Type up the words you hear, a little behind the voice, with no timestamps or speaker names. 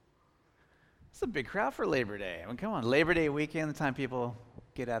It's a big crowd for Labor Day. I mean, come on, Labor Day weekend, the time people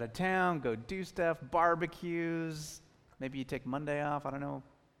get out of town, go do stuff, barbecues. Maybe you take Monday off, I don't know.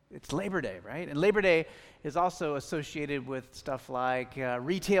 It's Labor Day, right? And Labor Day is also associated with stuff like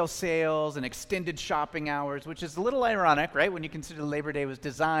retail sales and extended shopping hours, which is a little ironic, right? When you consider Labor Day was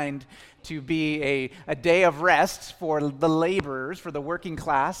designed to be a day of rest for the laborers, for the working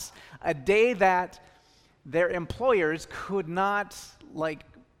class, a day that their employers could not,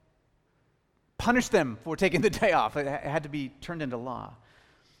 punish them for taking the day off. It had to be turned into law.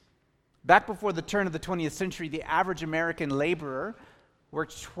 Back before the turn of the 20th century, the average American laborer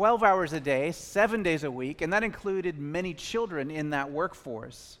worked 12 hours a day, 7 days a week, and that included many children in that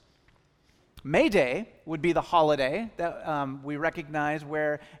workforce. May Day would be the holiday that we recognize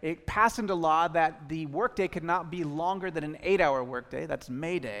where it passed into law that the workday could not be longer than an 8-hour workday. That's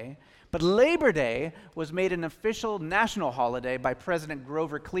May Day. But Labor Day was made an official national holiday by President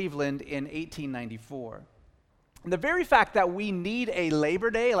Grover Cleveland in 1894. And the very fact that we need a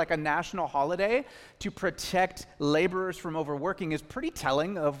Labor Day, like a national holiday, to protect laborers from overworking is pretty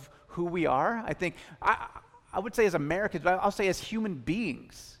telling of who we are. I think, I would say as Americans, but I'll say as human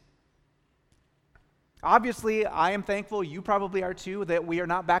beings. Obviously, I am thankful, you probably are too, that we are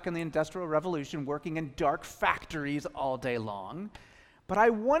not back in the Industrial Revolution working in dark factories all day long. But I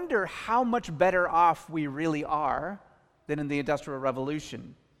wonder how much better off we really are than in the Industrial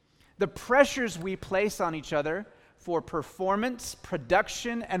Revolution. The pressures we place on each other for performance,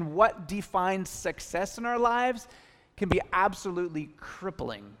 production, and what defines success in our lives can be absolutely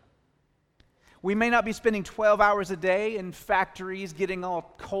crippling. We may not be spending 12 hours a day in factories getting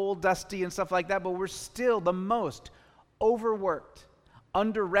all coal, dusty, and stuff like that, but we're still the most overworked,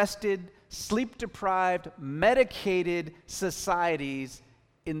 under-rested, sleep-deprived, medicated societies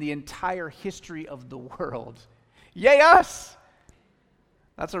in the entire history of the world. Yay us!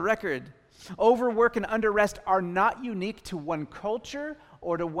 That's a record. Overwork and underrest are not unique to one culture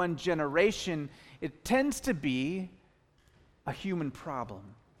or to one generation. It tends to be a human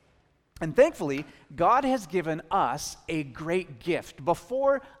problem. And thankfully, God has given us a great gift.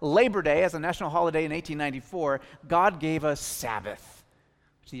 Before Labor Day, as a national holiday in 1894, God gave us Sabbath,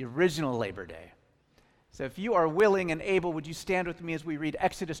 the original Labor Day. So if you are willing and able, would you stand with me as we read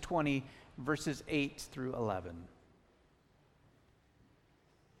Exodus 20, verses 8 through 11.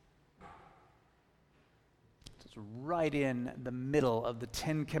 It's right in the middle of the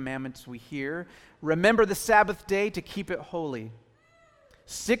 10 Commandments we hear. Remember the Sabbath day to keep it holy.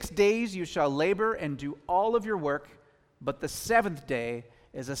 6 days you shall labor and do all of your work, but the seventh day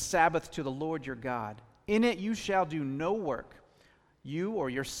is a Sabbath to the Lord your God. In it you shall do no work, you or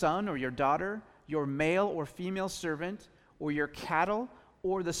your son or your daughter, your male or female servant, or your cattle,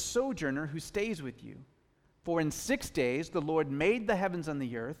 or the sojourner who stays with you. For in 6 days the Lord made the heavens and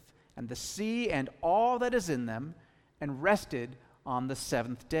the earth, and the sea and all that is in them, and rested on the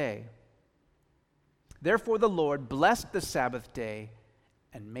seventh day. Therefore the Lord blessed the Sabbath day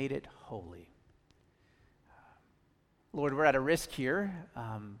and made it holy. Lord, we're at a risk here,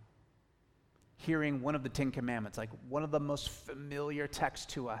 hearing one of the 10 Commandments, like one of the most familiar texts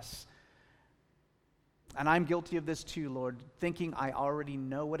to us. And I'm guilty of this too, Lord, thinking I already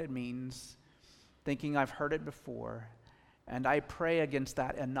know what it means, thinking I've heard it before. And I pray against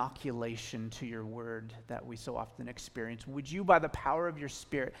that inoculation to your word that we so often experience. Would you, by the power of your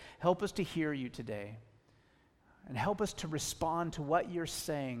Spirit, help us to hear you today and help us to respond to what you're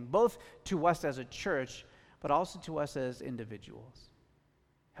saying, both to us as a church, but also to us as individuals.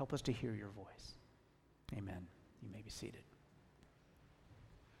 Help us to hear your voice. Amen. You may be seated.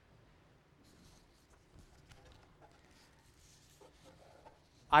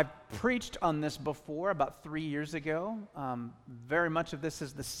 I've preached on this before about 3 years ago. Very much of this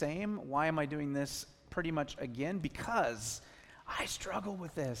is the same. Why am I doing this pretty much again? Because I struggle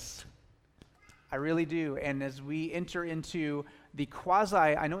with this. I really do. And as we enter into the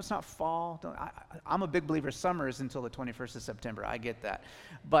I know it's not fall. I'm a big believer summer is until the 21st of September. I get that.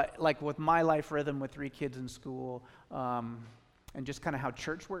 But like with my life rhythm with 3 kids in school, and just kind of how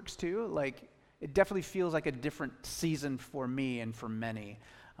church works too, like it definitely feels like a different season for me and for many.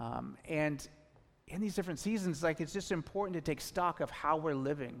 And in these different seasons, like it's just important to take stock of how we're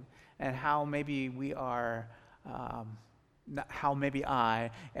living and how maybe we are, how maybe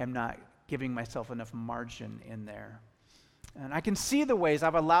I am not giving myself enough margin in there. And I can see the ways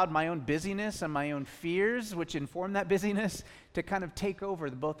I've allowed my own busyness and my own fears, which inform that busyness, to kind of take over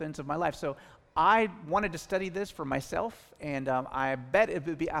the both ends of my life. So I wanted to study this for myself, and I bet it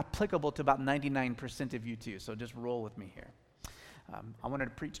would be applicable to about 99% of you too. So just roll with me here. I wanted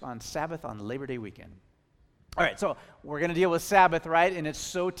to preach on Sabbath on Labor Day weekend. All right, so we're going to deal with Sabbath, right? And it's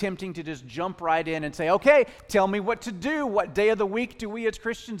so tempting to just jump right in and say, okay, tell me what to do. What day of the week do we as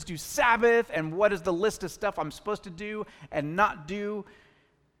Christians do Sabbath? And what is the list of stuff I'm supposed to do and not do?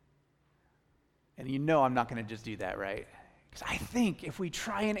 And you know I'm not going to just do that, right? Because I think if we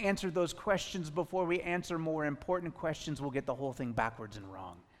try and answer those questions before we answer more important questions, we'll get the whole thing backwards and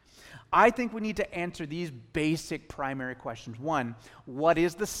wrong. I think we need to answer these basic primary questions. One, what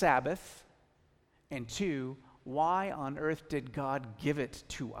is the Sabbath? And two, why on earth did God give it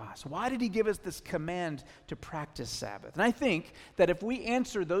to us? Why did he give us this command to practice Sabbath? And I think that if we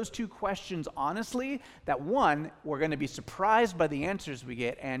answer those two questions honestly, that one, we're going to be surprised by the answers we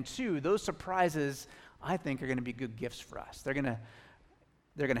get, and two, those surprises, I think, are going to be good gifts for us. They're going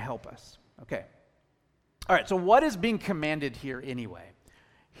to help us. Okay. All right, so what is being commanded here anyway?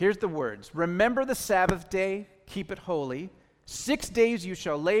 Here's the words. Remember the Sabbath day, keep it holy. 6 days you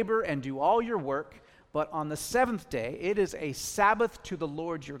shall labor and do all your work, but on the seventh day it is a Sabbath to the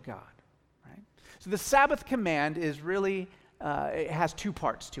Lord your God. Right? So the Sabbath command is really, it has two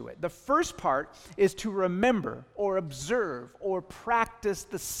parts to it. The first part is to remember or observe or practice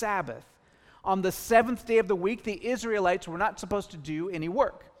the Sabbath. On the seventh day of the week, the Israelites were not supposed to do any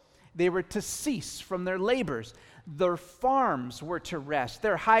work. They were to cease from their labors. Their farms were to rest.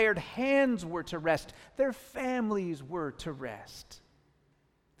 Their hired hands were to rest. Their families were to rest.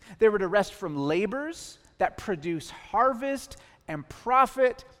 They were to rest from labors that produce harvest and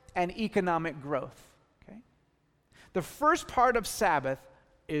profit and economic growth. Okay? The first part of Sabbath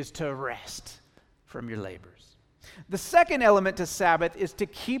is to rest from your labors. The second element to Sabbath is to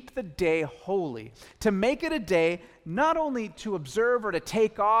keep the day holy, to make it a day not only to observe or to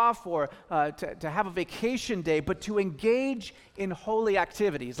take off or to have a vacation day, but to engage in holy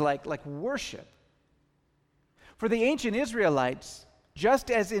activities like worship. For the ancient Israelites,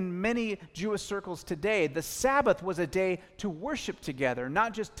 just as in many Jewish circles today, the Sabbath was a day to worship together,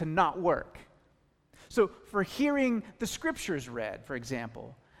 not just to not work. So for hearing the scriptures read, for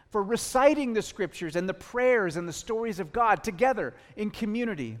example, for reciting the scriptures and the prayers and the stories of God together in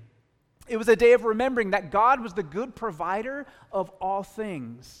community. It was a day of remembering that God was the good provider of all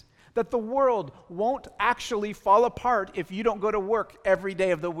things, that the world won't actually fall apart if you don't go to work every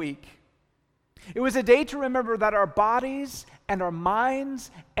day of the week. It was a day to remember that our bodies and our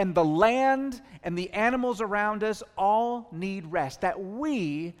minds and the land and the animals around us all need rest, that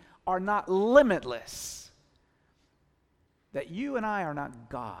we are not limitless, that you and I are not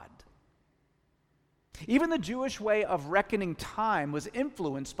God. Even the Jewish way of reckoning time was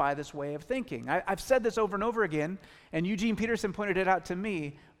influenced by this way of thinking. I've said this over and over again, and Eugene Peterson pointed it out to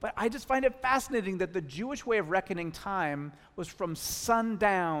me, but I just find it fascinating that the Jewish way of reckoning time was from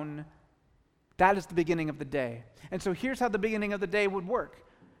sundown. That is the beginning of the day. And so here's how the beginning of the day would work.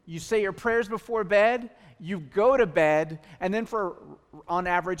 You say your prayers before bed, you go to bed, and then for, on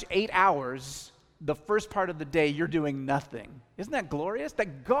average, 8 hours, the first part of the day, you're doing nothing. Isn't that glorious?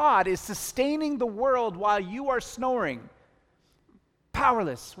 That God is sustaining the world while you are snoring,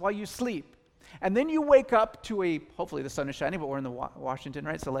 powerless while you sleep. And then you wake up to hopefully the sun is shining, but we're in the Washington,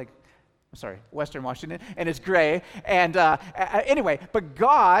 right? So Western Washington, and it's gray. And anyway, but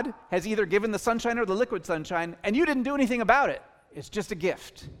God has either given the sunshine or the liquid sunshine, and you didn't do anything about it. It's just a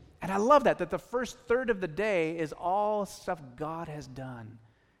gift. And I love that the first third of the day is all stuff God has done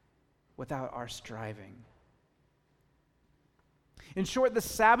without our striving. In short, the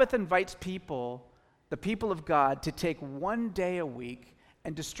Sabbath invites the people of God, to take one day a week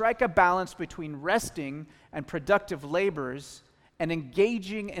and to strike a balance between resting and productive labors and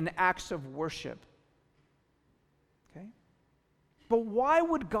engaging in acts of worship. Okay? But why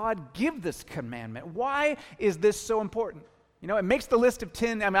would God give this commandment? Why is this so important? You know, it makes the list of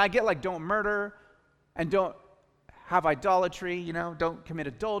 10. I get don't murder and don't have idolatry, don't commit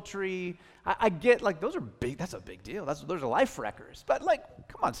adultery. I get those are big, that's a big deal. Those are life wreckers. But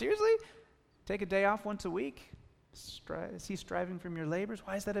come on, seriously? Take a day off once a week? Cease striving from your labors?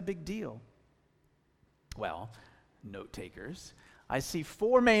 Why is that a big deal? Well, note takers, I see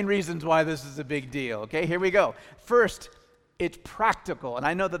 4 main reasons why this is a big deal. Okay, here we go. First, it's practical. And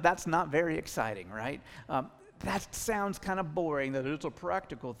I know that that's not very exciting, right? That sounds kind of boring, that it's a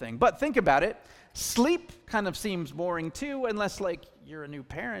practical thing. But think about it. Sleep kind of seems boring too, unless you're a new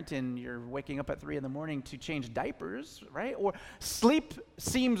parent and you're waking up at 3 a.m. to change diapers, right? Or sleep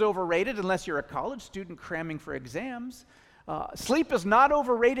seems overrated unless you're a college student cramming for exams. Sleep is not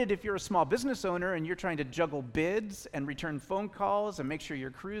overrated if you're a small business owner and you're trying to juggle bids and return phone calls and make sure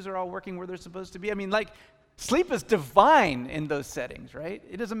your crews are all working where they're supposed to be. Sleep is divine in those settings, right?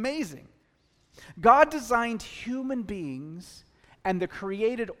 It is amazing. God designed human beings and the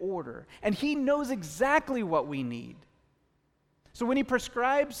created order, and he knows exactly what we need. So when he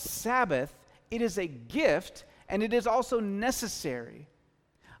prescribes Sabbath, it is a gift, and it is also necessary.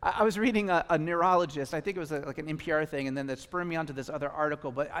 I was reading a neurologist, I think it was like an NPR thing, and then that spurred me onto this other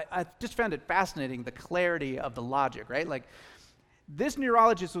article, but I just found it fascinating, the clarity of the logic, right? Like, this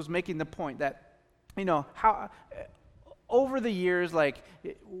neurologist was making the point that, how over the years, like,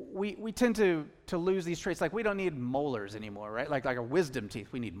 we tend to lose these traits. Like, we don't need molars anymore, right? Like our wisdom teeth,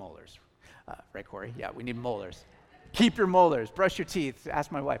 we need molars. Right, Corey? Yeah, we need molars. Keep your molars, brush your teeth,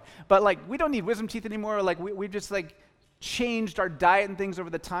 ask my wife. But, like, we don't need wisdom teeth anymore. Like, we've just, like, changed our diet and things over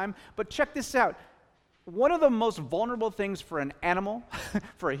the time. But check this out. One of the most vulnerable things for an animal,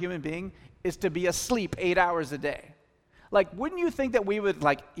 for a human being, is to be asleep 8 hours a day. Like, wouldn't you think that we would,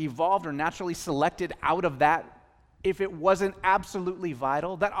 like, evolved or naturally selected out of that if it wasn't absolutely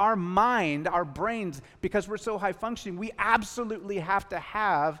vital? That our mind, our brains, because we're so high functioning, we absolutely have to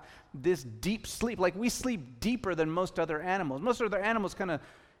have this deep sleep. Like, we sleep deeper than most other animals. Most other animals kind of,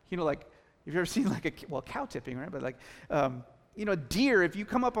 like, have you ever seen like cow tipping, right? But like, deer, if you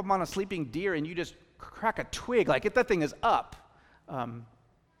come up on a sleeping deer and you just crack a twig, like if that thing is up,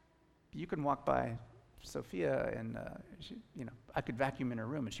 you can walk by Sophia and, I could vacuum in her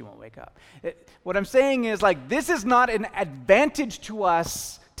room and she won't wake up. What I'm saying is, like, this is not an advantage to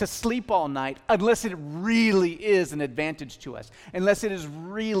us to sleep all night unless it really is an advantage to us, unless it is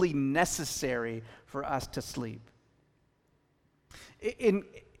really necessary for us to sleep.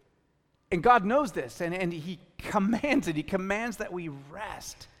 And God knows this, and he commands it. He commands that we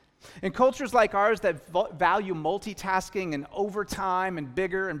rest. In cultures like ours that value multitasking and overtime and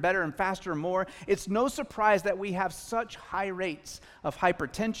bigger and better and faster and more, it's no surprise that we have such high rates of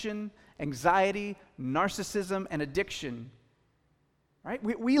hypertension, anxiety, narcissism, and addiction. Right?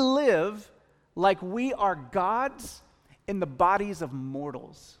 We live like we are gods in the bodies of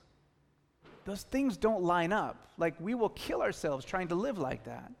mortals. Those things don't line up. Like, we will kill ourselves trying to live like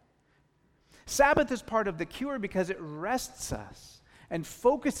that. Sabbath is part of the cure because it rests us and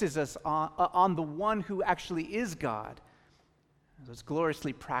focuses us on the one who actually is God. So it's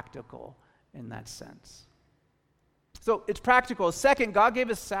gloriously practical in that sense. So it's practical. Second, God gave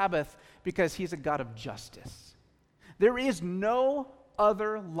us Sabbath because he's a God of justice. There is no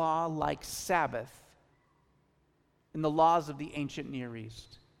other law like Sabbath in the laws of the ancient Near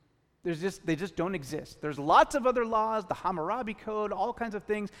East. They just don't exist. There's lots of other laws, the Hammurabi Code, all kinds of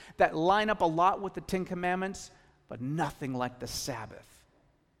things that line up a lot with the Ten Commandments, but nothing like the Sabbath.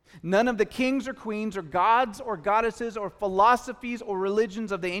 None of the kings or queens or gods or goddesses or philosophies or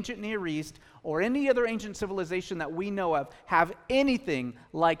religions of the ancient Near East or any other ancient civilization that we know of have anything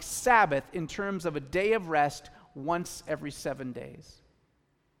like Sabbath in terms of a day of rest once every 7 days.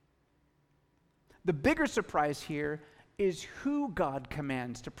 The bigger surprise here is who God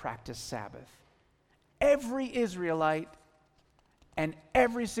commands to practice Sabbath. Every Israelite and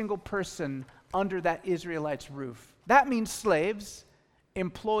every single person under that Israelite's roof. That means slaves,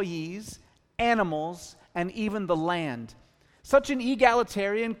 employees, animals, and even the land. Such an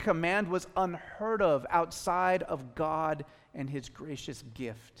egalitarian command was unheard of outside of God and his gracious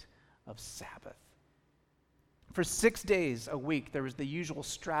gift of Sabbath. For 6 days a week, there was the usual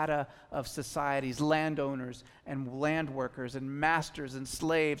strata of societies, landowners and land workers and masters and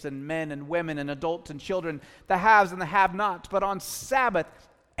slaves and men and women and adults and children, the haves and the have-nots. But on Sabbath,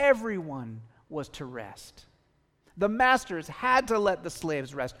 everyone was to rest. The masters had to let the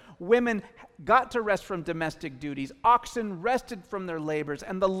slaves rest. Women got to rest from domestic duties. Oxen rested from their labors,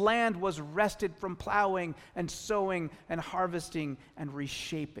 and the land was rested from plowing and sowing and harvesting and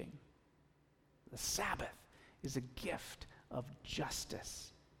reshaping. The Sabbath is a gift of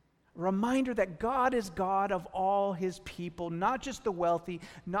justice. A reminder that God is God of all his people, not just the wealthy,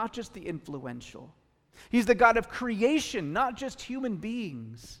 not just the influential. He's the God of creation, not just human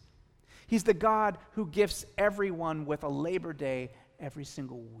beings. He's the God who gifts everyone with a Labor Day every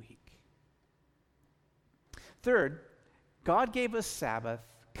single week. Third, God gave us Sabbath,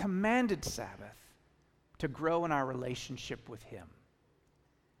 commanded Sabbath, to grow in our relationship with him.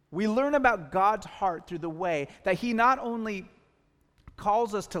 We learn about God's heart through the way that he not only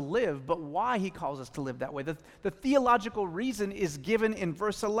calls us to live, but why he calls us to live that way. The theological reason is given in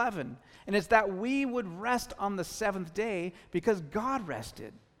verse 11, and it's that we would rest on the seventh day because God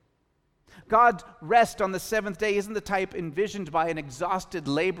rested. God's rest on the seventh day isn't the type envisioned by an exhausted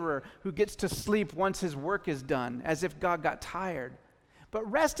laborer who gets to sleep once his work is done, as if God got tired. But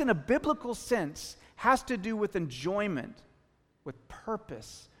rest in a biblical sense has to do with enjoyment, with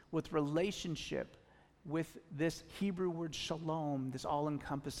purpose, with relationship, with this Hebrew word shalom, this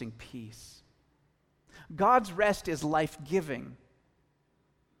all-encompassing peace. God's rest is life-giving.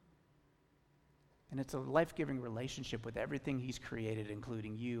 And it's a life-giving relationship with everything he's created,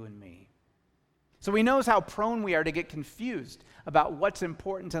 including you and me. So he knows how prone we are to get confused about what's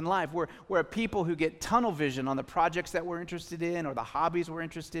important in life. We're a people who get tunnel vision on the projects that we're interested in or the hobbies we're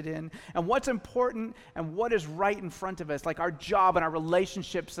interested in, and what's important and what is right in front of us, like our job and our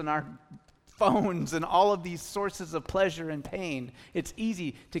relationships and our phones and all of these sources of pleasure and pain. It's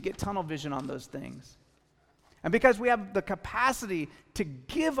easy to get tunnel vision on those things. And because we have the capacity to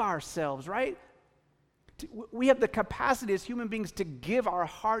give ourselves, right? We have the capacity as human beings to give our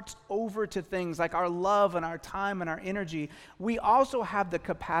hearts over to things like our love and our time and our energy. We also have the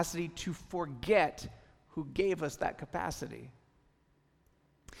capacity to forget who gave us that capacity.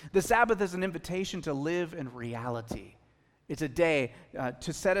 The Sabbath is an invitation to live in reality. It's a day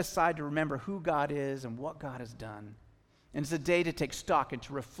to set aside to remember who God is and what God has done. And it's a day to take stock and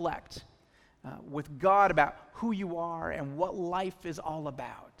to reflect with God about who you are and what life is all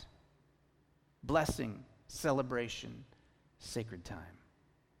about. Blessing, celebration, sacred time.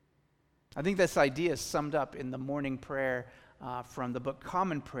 I think this idea is summed up in the morning prayer from the book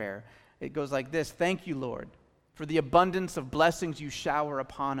Common Prayer. It goes like this: Thank you, Lord, for the abundance of blessings you shower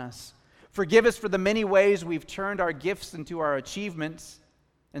upon us. Forgive us for the many ways we've turned our gifts into our achievements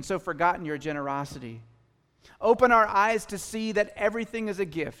and so forgotten your generosity. Open our eyes to see that everything is a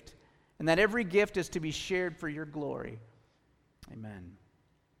gift and that every gift is to be shared for your glory. Amen.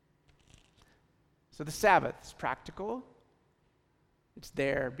 So the Sabbath is practical. It's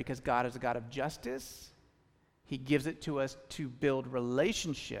there because God is a God of justice. He gives it to us to build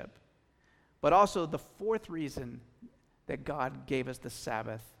relationship. But also the fourth reason that God gave us the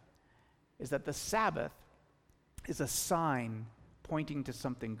Sabbath is that the Sabbath is a sign pointing to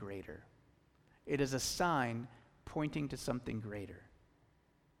something greater. It is a sign pointing to something greater.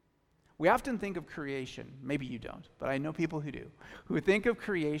 We often think of creation, maybe you don't, but I know people who do, who think of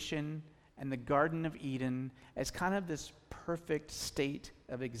creation and the Garden of Eden as kind of this perfect state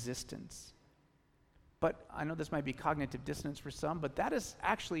of existence. But I know this might be cognitive dissonance for some, but that is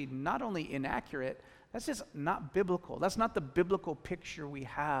actually not only inaccurate, that's just not biblical. That's not the biblical picture we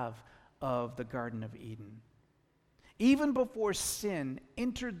have of the Garden of Eden. Even before sin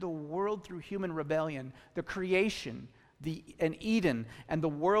entered the world through human rebellion, the creation, and Eden and the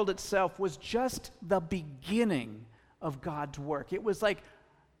world itself was just the beginning of God's work. It was like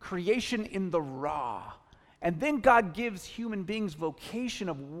creation in the raw. And then God gives human beings vocation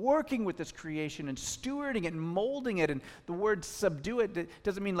of working with this creation and stewarding it and molding it. And the word subdue it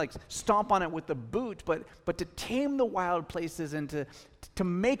doesn't mean like stomp on it with the boot, but to tame the wild places and to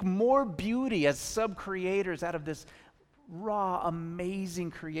make more beauty as sub-creators out of this raw, amazing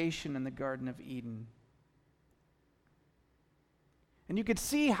creation in the Garden of Eden. And you could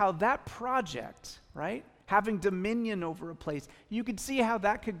see how that project, right, having dominion over a place, you could see how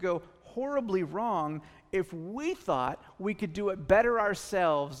that could go horribly wrong if we thought we could do it better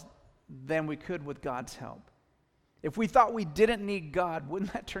ourselves than we could with God's help. If we thought we didn't need God,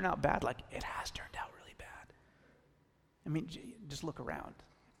 wouldn't that turn out bad? Like, it has turned out really bad. I mean, just look around.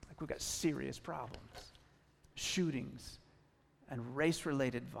 Like, we've got serious problems. Shootings and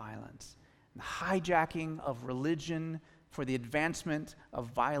race-related violence, and hijacking of religion for the advancement of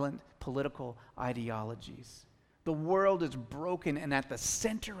violent political ideologies. The world is broken, and at the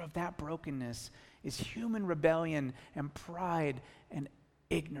center of that brokenness is human rebellion and pride and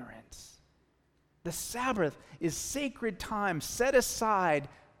ignorance. The Sabbath is sacred time set aside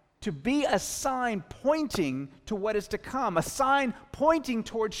to be a sign pointing to what is to come, a sign pointing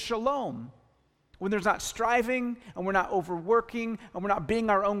towards shalom. When there's not striving, and we're not overworking, and we're not being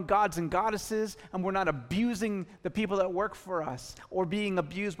our own gods and goddesses, and we're not abusing the people that work for us or being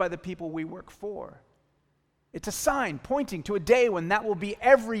abused by the people we work for. It's a sign pointing to a day when that will be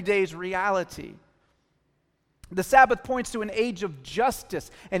every day's reality. The Sabbath points to an age of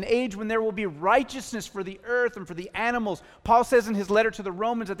justice, an age when there will be righteousness for the earth and for the animals. Paul says in his letter to the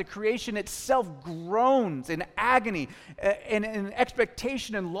Romans that the creation itself groans in agony and in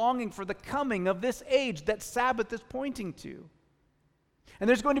expectation and longing for the coming of this age that Sabbath is pointing to. And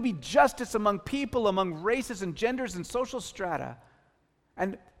there's going to be justice among people, among races and genders and social strata.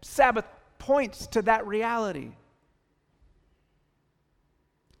 And Sabbath points to that reality.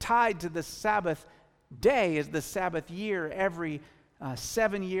 Tied to the Sabbath day is the Sabbath year every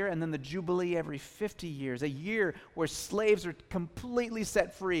 7 years, and then the Jubilee every 50 years, a year where slaves are completely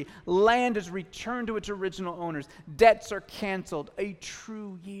set free, land is returned to its original owners, debts are canceled, a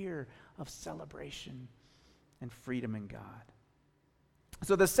true year of celebration and freedom in God.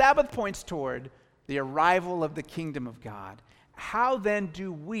 So the Sabbath points toward the arrival of the kingdom of God. How then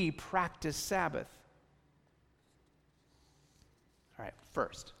do we practice Sabbath? All right,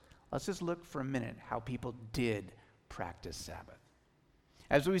 first, let's just look for a minute how people did practice Sabbath.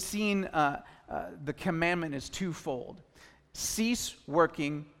 As we've seen, the commandment is twofold. Cease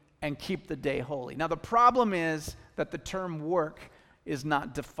working and keep the day holy. Now, the problem is that the term work is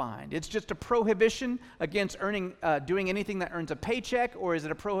not defined. It's just a prohibition against doing anything that earns a paycheck, or is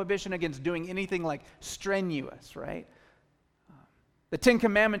it a prohibition against doing anything like strenuous, right? The Ten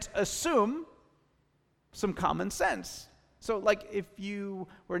Commandments assume some common sense. So like if you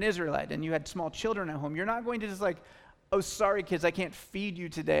were an Israelite and you had small children at home, you're not going to just like, oh, sorry, kids, I can't feed you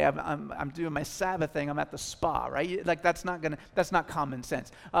today. I'm doing my Sabbath thing. I'm at the spa, right? Like that's not common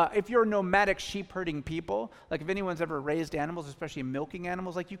sense. If you're nomadic sheep herding people, like if anyone's ever raised animals, especially milking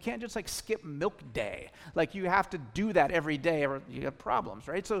animals, like you can't just like skip milk day. Like you have to do that every day or you have problems,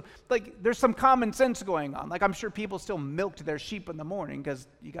 right? So like there's some common sense going on. Like I'm sure people still milked their sheep in the morning because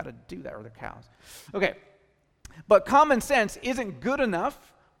you got to do that, or their cows. Okay, but common sense isn't good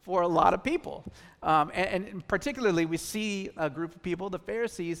enough for a lot of people. And particularly, we see a group of people, the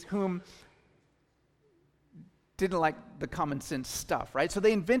Pharisees, whom didn't like the common sense stuff, right? So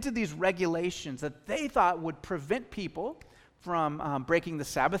they invented these regulations that they thought would prevent people from breaking the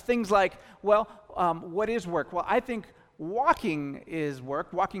Sabbath. Things like, well, what is work? Well, I think walking is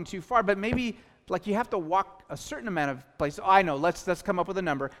work, walking too far, but maybe like you have to walk a certain amount of places. Oh, I know, let's come up with a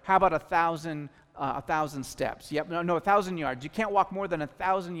number. How about 1,000 steps? Yep, no, 1,000 yards. You can't walk more than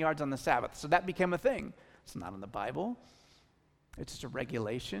 1,000 yards on the Sabbath. So that became a thing. It's not in the Bible. It's just a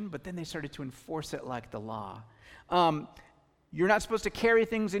regulation. But then they started to enforce it like the law. You're not supposed to carry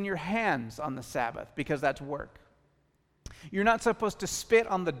things in your hands on the Sabbath because that's work. You're not supposed to spit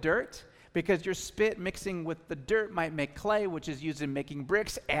on the dirt because your spit mixing with the dirt might make clay, which is used in making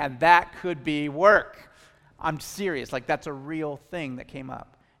bricks, and that could be work. I'm serious. Like that's a real thing that came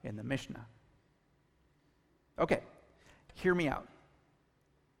up in the Mishnah. Okay, hear me out.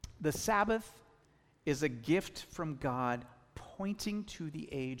 The Sabbath is a gift from God pointing to the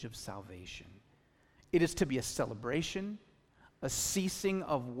age of salvation. It is to be a celebration, a ceasing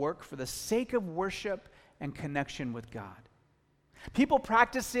of work for the sake of worship and connection with God. People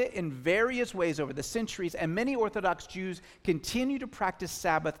practice it in various ways over the centuries, and many Orthodox Jews continue to practice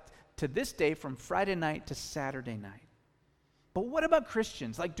Sabbath to this day from Friday night to Saturday night. But what about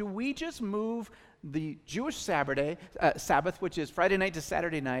Christians? Like, do we just move the Jewish Sabbath, which is Friday night to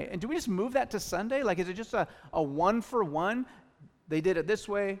Saturday night, and do we just move that to Sunday? Like, is it just a one-for-one? They did it this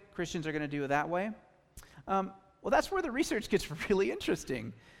way, Christians are going to do it that way? Well, that's where the research gets really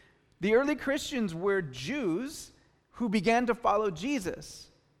interesting. The early Christians were Jews who began to follow Jesus,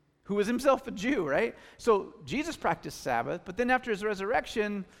 who was himself a Jew, right? So Jesus practiced Sabbath, but then after his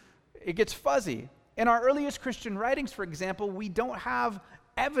resurrection, it gets fuzzy. In our earliest Christian writings, for example, we don't have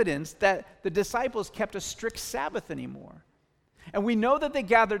evidence that the disciples kept a strict Sabbath anymore. And we know that they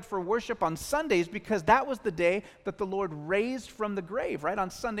gathered for worship on Sundays because that was the day that the Lord raised from the grave, right, on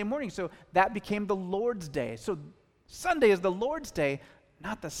Sunday morning. So that became the Lord's Day. So Sunday is the Lord's Day,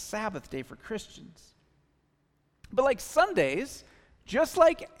 not the Sabbath day for Christians. But like Sundays, just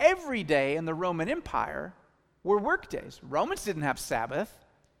like every day in the Roman Empire, were work days. Romans didn't have Sabbath.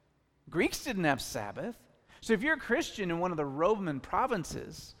 Greeks didn't have Sabbath. So if you're a Christian in one of the Roman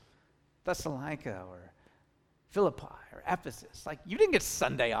provinces, Thessalonica or Philippi or Ephesus, like you didn't get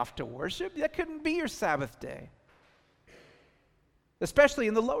Sunday off to worship. That couldn't be your Sabbath day, especially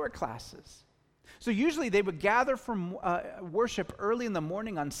in the lower classes. So usually they would gather from worship early in the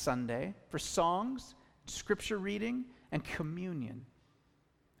morning on Sunday for songs, scripture reading, and communion.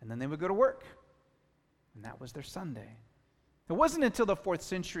 And then they would go to work. And that was their Sunday. It wasn't until the 4th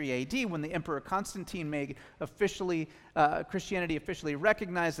century AD when the Emperor Constantine made Christianity officially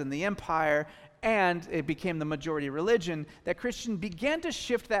recognized in the empire and it became the majority religion that Christians began to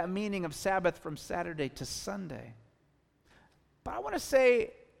shift that meaning of Sabbath from Saturday to Sunday. But I want to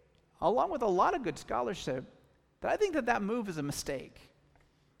say, along with a lot of good scholarship, that I think that move is a mistake.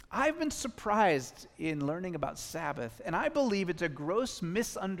 I've been surprised in learning about Sabbath, and I believe it's a gross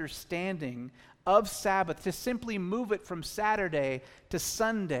misunderstanding of Sabbath to simply move it from Saturday to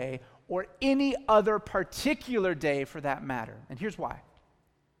Sunday or any other particular day for that matter. And here's why.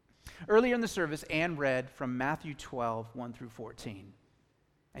 Earlier in the service, Ann read from Matthew 12, 1 through 14.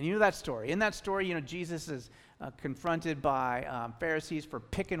 And you know that story. In that story, Jesus is confronted by Pharisees for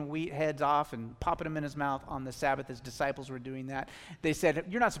picking wheat heads off and popping them in his mouth on the Sabbath. His disciples were doing that. They said,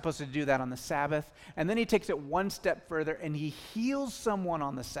 you're not supposed to do that on the Sabbath. And then he takes it one step further and he heals someone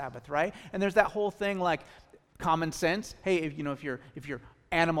on the Sabbath, right? And there's that whole thing like common sense. Hey, if your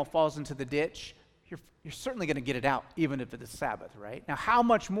animal falls into the ditch, you're certainly going to get it out, even if it's Sabbath, right? Now, how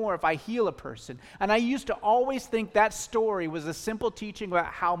much more if I heal a person? And I used to always think that story was a simple teaching about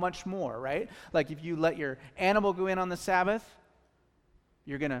how much more, right? Like if you let your animal go in on the Sabbath,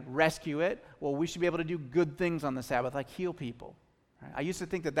 you're going to rescue it. Well, we should be able to do good things on the Sabbath, like heal people. Right? I used to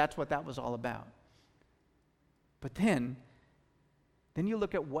think that that's what that was all about. But then you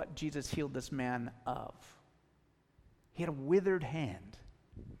look at what Jesus healed this man of. He had a withered hand.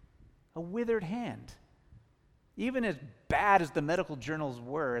 A withered hand. Even as bad as the medical journals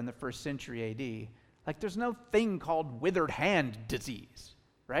were in the first century AD, like there's no thing called withered hand disease,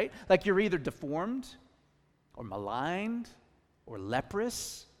 right? Like you're either deformed or maligned or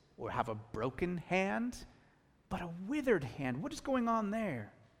leprous or have a broken hand, but a withered hand, what is going on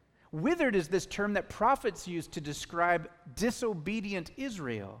there? Withered is this term that prophets use to describe disobedient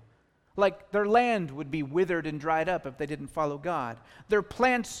Israel. Like their land would be withered and dried up if they didn't follow God. Their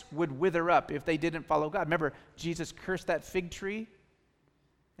plants would wither up if they didn't follow God. Remember, Jesus cursed that fig tree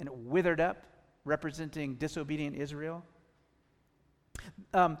and it withered up, representing disobedient Israel.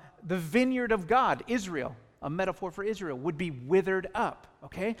 The vineyard of God, Israel, a metaphor for Israel, would be withered up,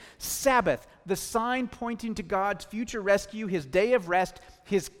 okay? Sabbath, the sign pointing to God's future rescue, his day of rest,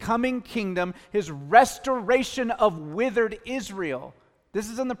 his coming kingdom, his restoration of withered Israel. This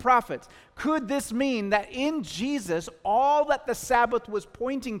is in the prophets. Could this mean that in Jesus, all that the Sabbath was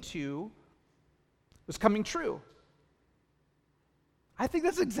pointing to was coming true? I think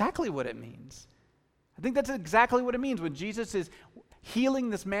that's exactly what it means. I think that's exactly what it means when Jesus is healing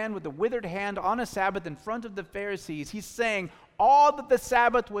this man with the withered hand on a Sabbath in front of the Pharisees. He's saying, all that the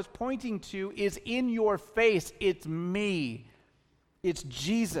Sabbath was pointing to is in your face. It's me. It's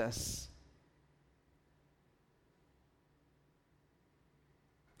Jesus.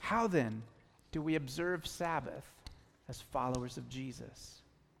 How then do we observe Sabbath as followers of Jesus?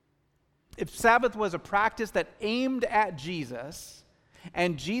 If Sabbath was a practice that aimed at Jesus,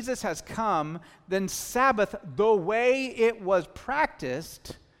 and Jesus has come, then Sabbath, the way it was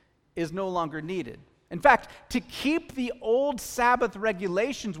practiced, is no longer needed. In fact, to keep the old Sabbath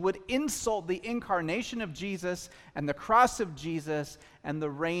regulations would insult the incarnation of Jesus and the cross of Jesus and the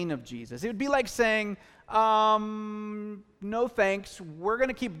reign of Jesus. It would be like saying, no thanks, we're going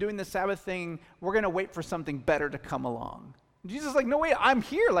to keep doing the Sabbath thing, we're going to wait for something better to come along. Jesus is like, no, wait, I'm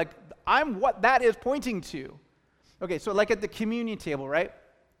here, like, I'm what that is pointing to. Okay, so like at the communion table, right?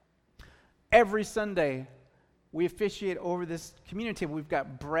 Every Sunday, we officiate over this communion table. We've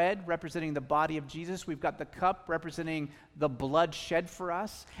got bread representing the body of Jesus. We've got the cup representing the blood shed for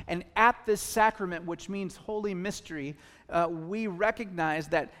us. And at this sacrament, which means holy mystery, we recognize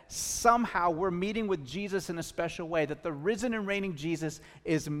that somehow we're meeting with Jesus in a special way, that the risen and reigning Jesus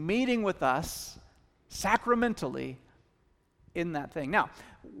is meeting with us sacramentally in that thing. Now,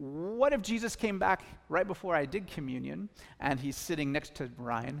 what if Jesus came back right before I did communion, and he's sitting next to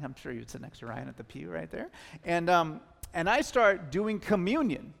Ryan? I'm sure he would sit next to Ryan at the pew right there. And I start doing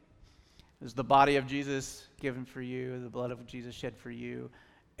communion. This is the body of Jesus given for you, the blood of Jesus shed for you.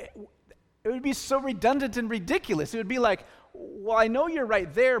 It would be so redundant and ridiculous. It would be like, well, I know you're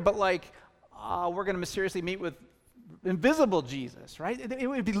right there, but like, we're going to mysteriously meet with invisible Jesus, right? It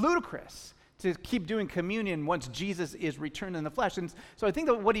would be ludicrous to keep doing communion once Jesus is returned in the flesh. And so I think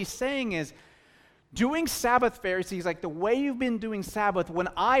that what he's saying is, doing Sabbath, Pharisees, like the way you've been doing Sabbath, when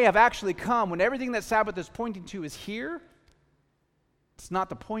I have actually come, when everything that Sabbath is pointing to is here, it's not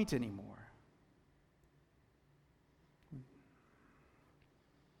the point anymore.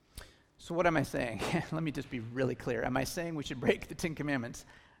 So what am I saying? Let me just be really clear. Am I saying we should break the Ten Commandments?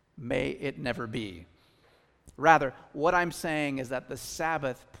 May it never be. Rather, what I'm saying is that the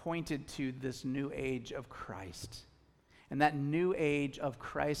Sabbath pointed to this new age of Christ. And that new age of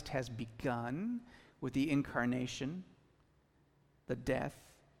Christ has begun with the incarnation, the death,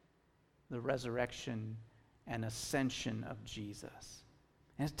 the resurrection, and ascension of Jesus.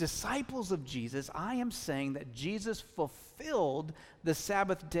 As disciples of Jesus, I am saying that Jesus fulfilled the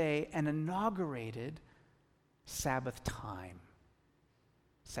Sabbath day and inaugurated Sabbath time.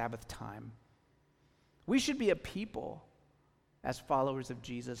 Sabbath time. We should be a people, as followers of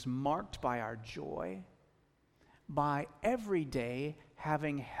Jesus, marked by our joy, by every day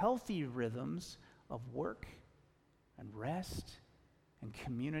having healthy rhythms of work and rest and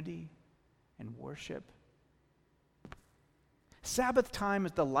community and worship. Sabbath time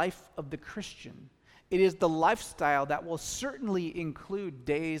is the life of the Christian. It is the lifestyle that will certainly include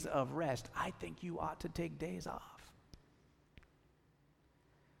days of rest. I think you ought to take days off.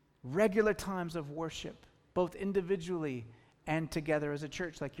 Regular times of worship, both individually and together as a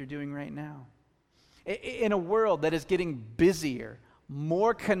church like you're doing right now. In a world that is getting busier,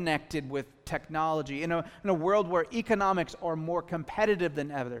 more connected with technology, in a world where economics are more competitive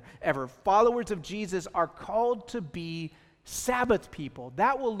than ever. Followers of Jesus are called to be Sabbath people.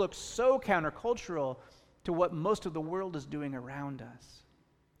 That will look so countercultural to what most of the world is doing around us.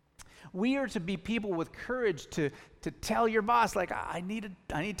 We are to be people with courage to tell your boss, like, I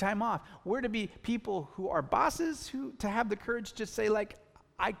need time off. We're to be people who are bosses to have the courage to say, like,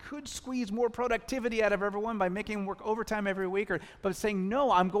 I could squeeze more productivity out of everyone by making them work overtime every week, but saying,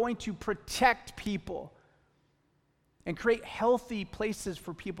 no, I'm going to protect people and create healthy places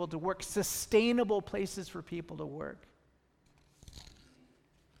for people to work, sustainable places for people to work.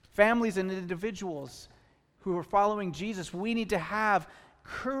 Families and individuals who are following Jesus, we need to have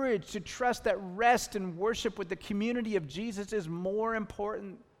courage to trust that rest and worship with the community of Jesus is more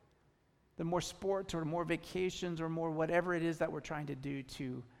important than more sports or more vacations or more whatever it is that we're trying to do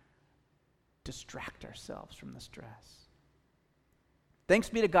to distract ourselves from the stress. Thanks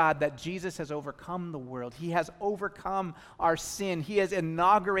be to God that Jesus has overcome the world. He has overcome our sin. He has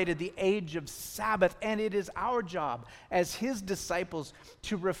inaugurated the age of Sabbath, and it is our job as his disciples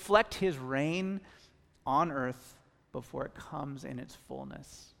to reflect his reign on earth before it comes in its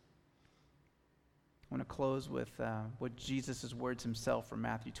fullness. I want to close with what Jesus' words himself from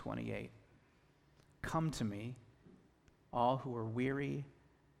Matthew 28. Come to me, all who are weary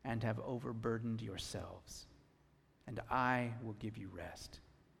and have overburdened yourselves, and I will give you rest.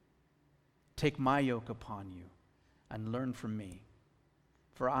 Take my yoke upon you and learn from me,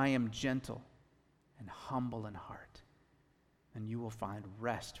 for I am gentle and humble in heart, and you will find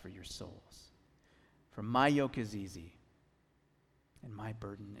rest for your souls. For my yoke is easy and my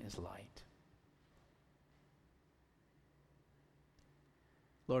burden is light.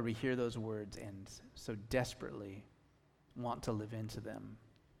 Lord, we hear those words and so desperately want to live into them.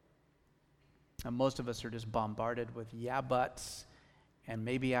 And most of us are just bombarded with yeah buts, and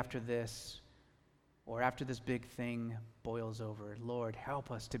maybe after this, or after this big thing boils over. Lord,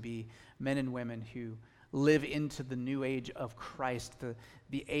 help us to be men and women who live into the new age of Christ,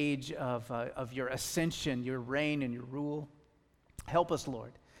 the age of your ascension, your reign, and your rule. Help us,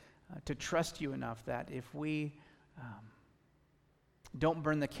 Lord, to trust you enough that if we don't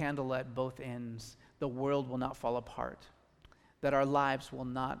burn the candle at both ends, the world will not fall apart, that our lives will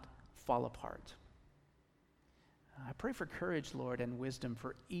not fall apart. I pray for courage, Lord, and wisdom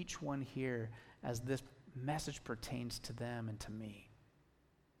for each one here as this message pertains to them and to me.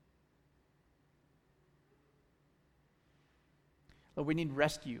 Lord, we need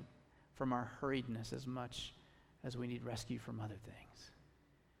rescue from our hurriedness as much as we need rescue from other things.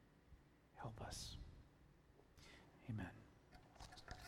 Help us. Amen.